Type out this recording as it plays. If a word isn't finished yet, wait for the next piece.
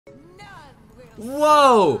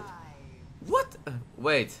Whoa! What?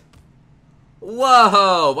 Wait.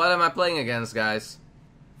 Whoa! What am I playing against, guys?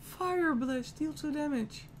 Fire Blast, deal 2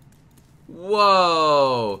 damage.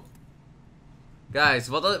 Whoa! Guys,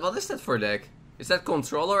 what is that for deck? Is that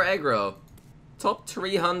control or aggro? Top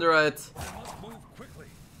 300.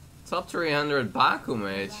 Top 300 Baku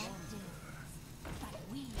Mage.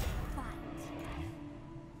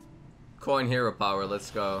 Coin hero power, let's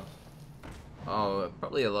go. Oh,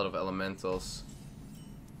 probably a lot of elementals.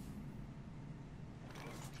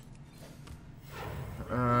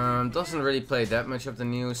 Doesn't really play that much of the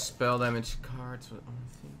new spell damage cards, I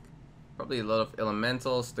think. Probably a lot of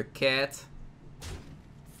elementals, the cat.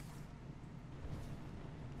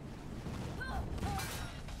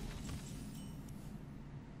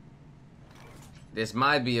 This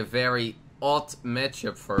might be a very odd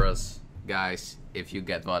matchup for us, guys, if you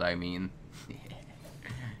get what I mean. You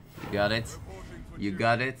got it? You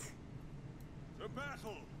got it?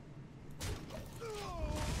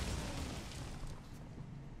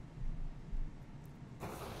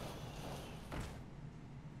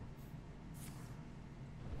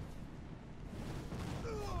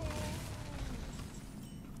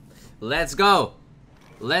 Let's go!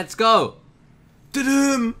 Let's go!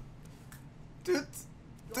 Ta-dum!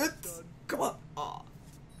 Come on! Oh.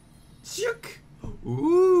 Shook!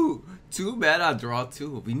 Ooh! 2 mana, draw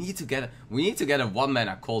 2. We need to get a 1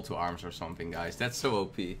 mana call to arms or something, guys. That's so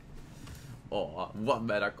OP. Oh, 1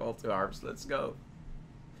 mana call to arms. Let's go.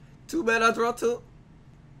 2 mana, draw 2.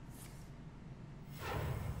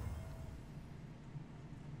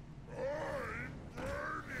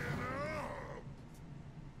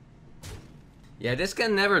 Yeah, this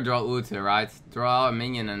can never draw Uther, right? Draw a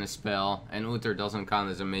minion and a spell, and Uther doesn't count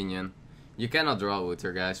as a minion. You cannot draw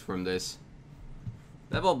Uther, guys, from this.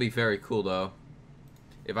 That will be very cool, though.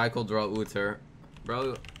 If I could draw Uther.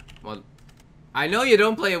 Bro, what? I know you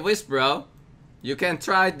don't play a Wisp, bro. You can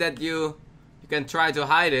try that you can try to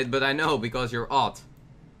hide it, but I know because you're odd.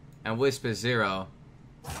 And Wisp is 0.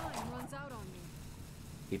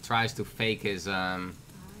 He tries to fake his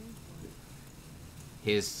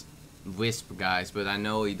Wisp, guys, but I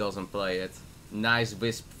know he doesn't play it. Nice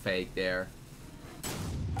Wisp fake there.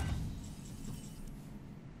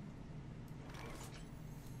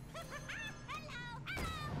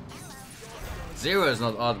 Zero is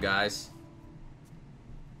not odd, guys.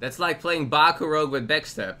 That's like playing Baku Rogue with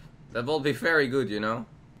Backstep. That will be very good, you know?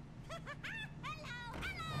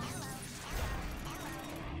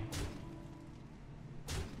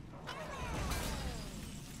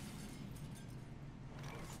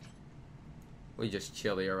 We just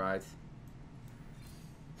chill here, right?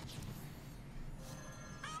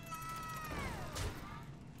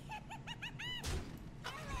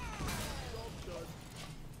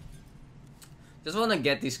 Just want to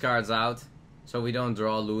get these cards out so we don't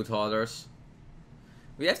draw loot hoarders.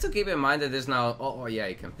 We have to keep in mind that this now... Oh yeah,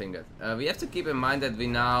 you can ping it. We have to keep in mind that we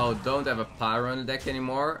now don't have a Pyro in the deck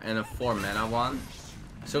anymore and a 4 mana one.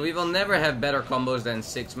 So we will never have better combos than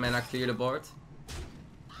 6 mana clear the board.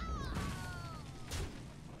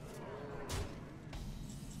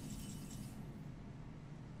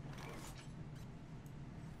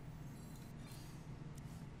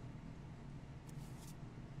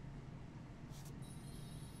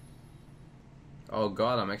 Oh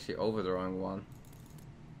god, I'm actually overdrawing one.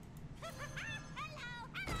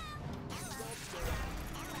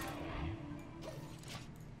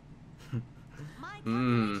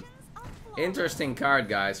 Interesting card,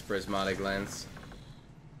 guys, Prismatic Lens.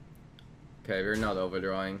 Okay, we're not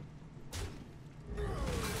overdrawing.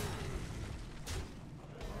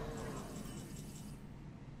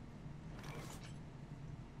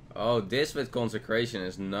 Oh, this with Consecration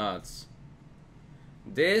is nuts.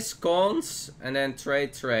 This cons and then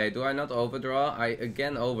trade. Do I not overdraw? I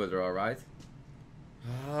again overdraw, right?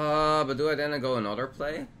 But do I then go another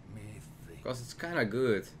play? Because it's kind of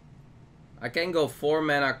good. I can go 4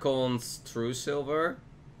 mana cons True Silver.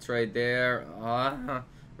 Trade there.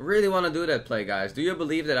 Really want to do that play, guys. Do you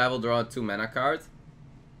believe that I will draw a 2 mana card?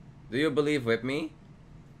 Do you believe with me?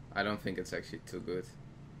 I don't think it's actually too good.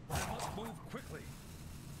 Move quickly.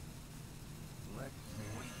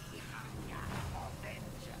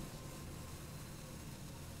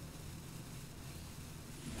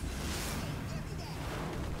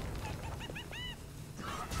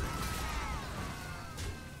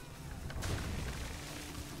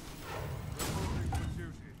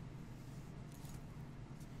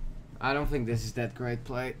 I don't think this is that great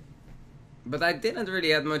play. But I didn't really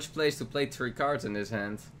have much place to play 3 cards in this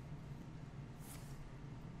hand.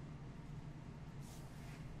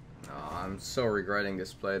 Oh, I'm so regretting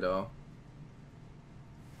this play though.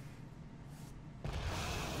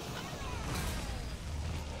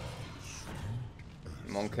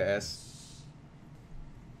 Monk ass.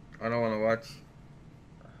 I don't want to watch.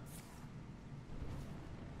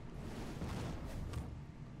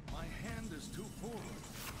 My hand is too full.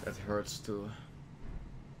 That hurts too.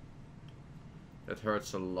 That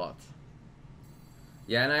hurts a lot.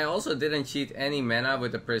 Yeah, and I also didn't cheat any mana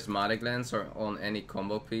with the prismatic lens or on any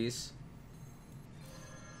combo piece.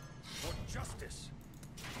 For justice.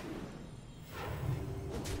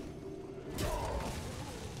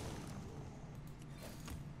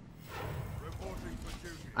 Reporting for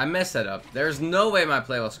duty. I messed that up. There's no way my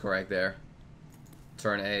play was correct there.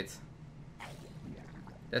 Turn 8.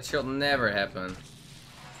 That should never happen.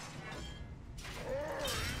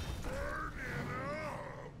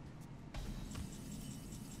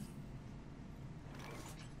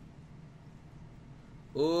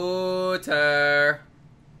 Uther,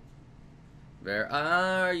 where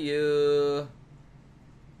are you?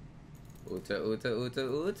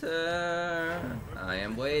 Uther, I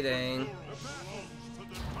am waiting.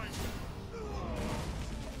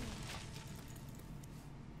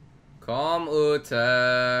 Come,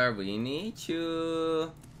 Uther, we need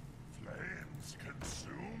you. Flames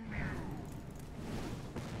consume you.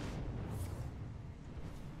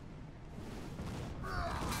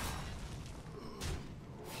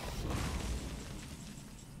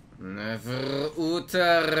 Never,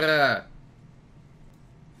 Uther.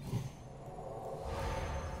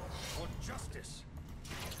 For justice.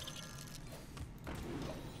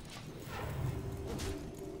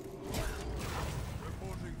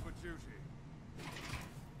 Reporting for duty.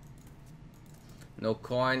 No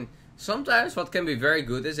coin. Sometimes what can be very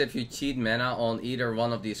good is if you cheat mana on either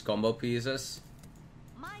one of these combo pieces.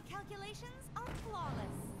 My calculations are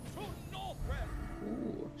flawless. To Northrend.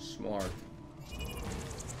 Ooh, smart.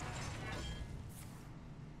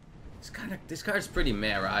 This card's pretty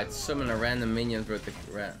meh, right? Summon a random minion with the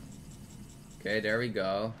Okay, there we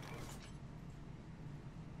go.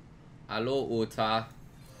 Hello, Uta.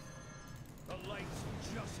 The light's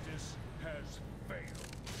justice has failed.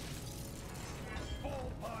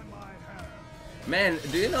 Fall by my hand. Man,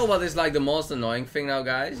 do you know what is like the most annoying thing now,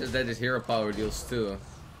 guys? Is that his hero power deals too.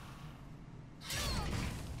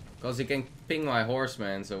 Because he can ping my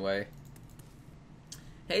horsemans away.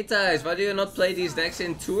 Hey Thijs, why do you not play these decks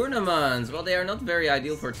in tournaments? Well, they are not very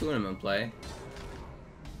ideal for tournament play.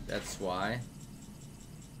 That's why.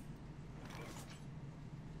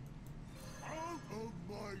 Out of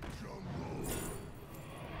my jungle.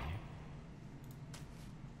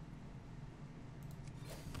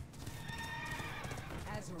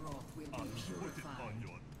 Azeroth will be Put it purified. on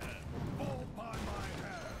your head. Fall by my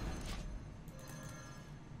hand.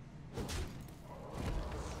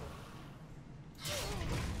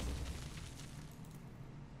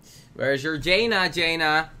 Where's your Jaina,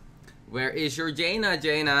 Jaina? Where is your Jaina,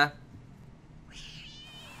 Jaina?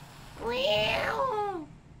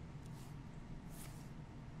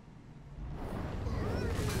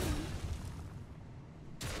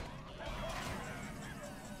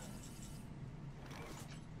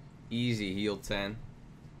 Easy, heal 10.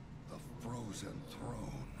 The frozen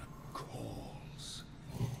throne calls.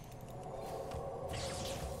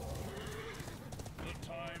 The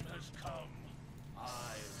time has come.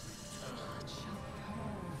 I return.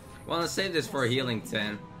 Wanna save this for healing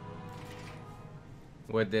 10.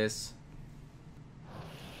 With this.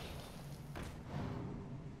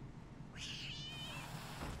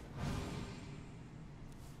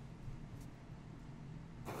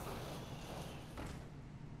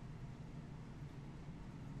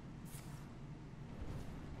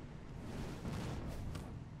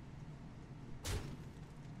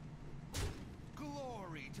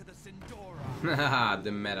 Glory to the Sindora. Haha,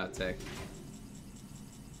 the meta tech.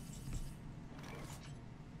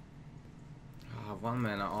 Ah, 1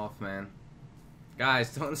 mana off, man.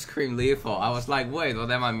 Guys, don't scream lethal. I was like, wait,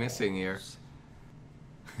 what am I missing here?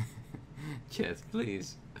 Chat,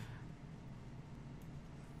 please.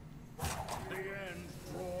 The end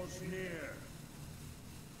draws near.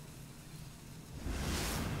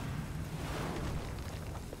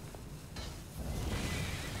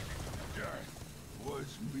 Death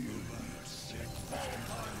was merely a setback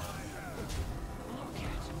by my hand. Look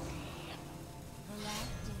at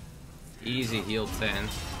me. Easy heal 10.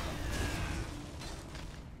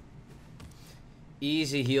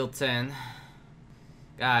 Easy heal 10.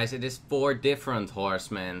 Guys, it is 4 different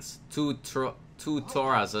horsemans. 2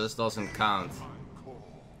 Tauruses doesn't count.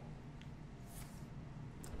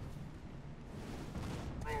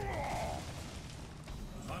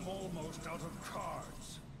 I'm almost out of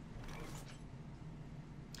cards.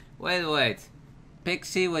 Wait.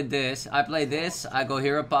 Pixie with this. I play this, I go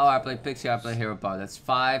hero power, I play Pixie, I play hero power. That's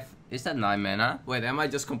 5 Is that 9 mana? Wait, am I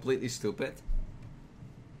just completely stupid?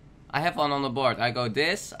 I have one on the board. I go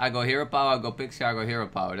this, I go hero power, I go pixie, I go hero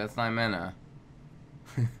power. That's 9 mana.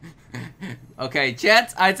 Okay,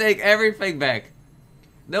 chat, I take everything back.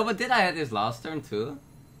 No, but did I have this last turn too?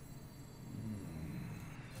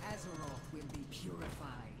 Azeroth will be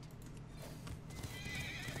purified.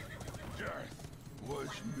 Death was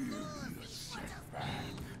merely a setback.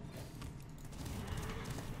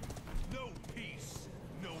 No peace,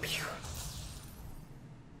 no rest.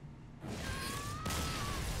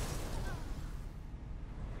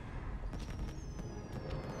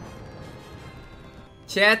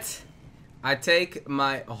 Chat, I take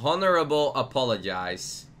my honorable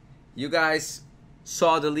apologize. You guys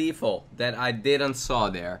saw the lethal that I didn't saw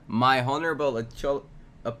there. My honorable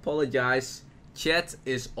apologize. Chat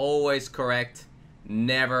is always correct.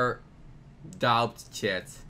 Never doubt chat.